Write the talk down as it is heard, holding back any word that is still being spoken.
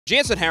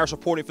Jansen Harris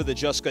reporting for the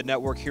Just Good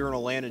Network here in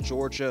Atlanta,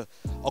 Georgia.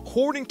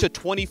 According to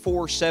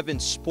 24/7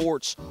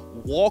 Sports,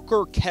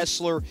 Walker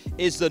Kessler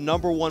is the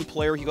 #1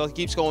 player. He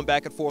keeps going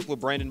back and forth with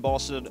Brandon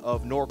Boston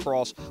of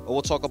Norcross, but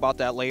we'll talk about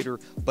that later.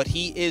 But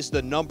he is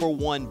the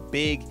 #1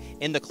 big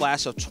in the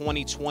class of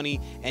 2020,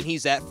 and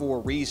he's that for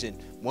a reason.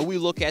 When we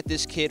look at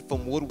this kid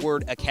from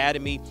Woodward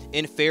Academy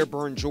in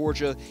Fairburn,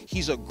 Georgia,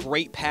 he's a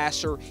great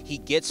passer. He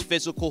gets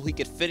physical. He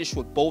can finish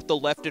with both the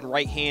left and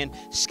right hand.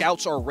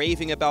 Scouts are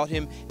raving about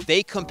him.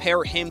 They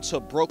compare him to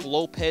Brook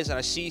Lopez, and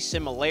I see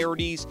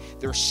similarities.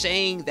 They're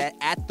saying that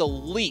at the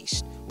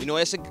least, we know he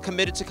hasn't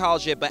committed to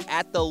college yet, but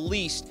at the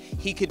least,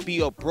 he could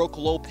be a Brook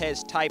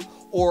Lopez type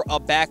or a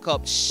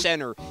backup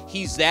center.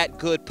 He's that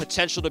good,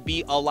 potential to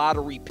be a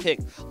lottery pick.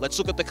 Let's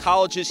look at the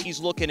colleges he's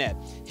looking at.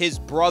 His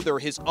brother,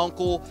 his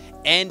uncle,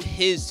 and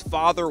his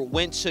father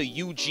went to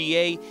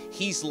UGA.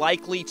 He's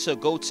likely to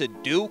go to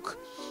Duke.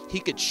 He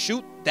could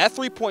shoot. That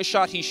three-point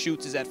shot he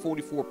shoots is at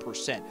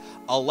 44%.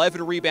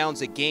 11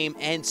 rebounds a game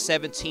and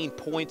 17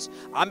 points.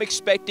 I'm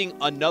expecting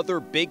another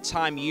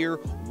big-time year.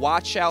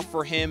 Watch out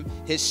for him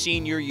his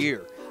senior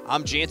year.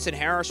 I'm Jansen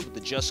Harris with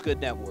the Just Good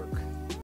Network.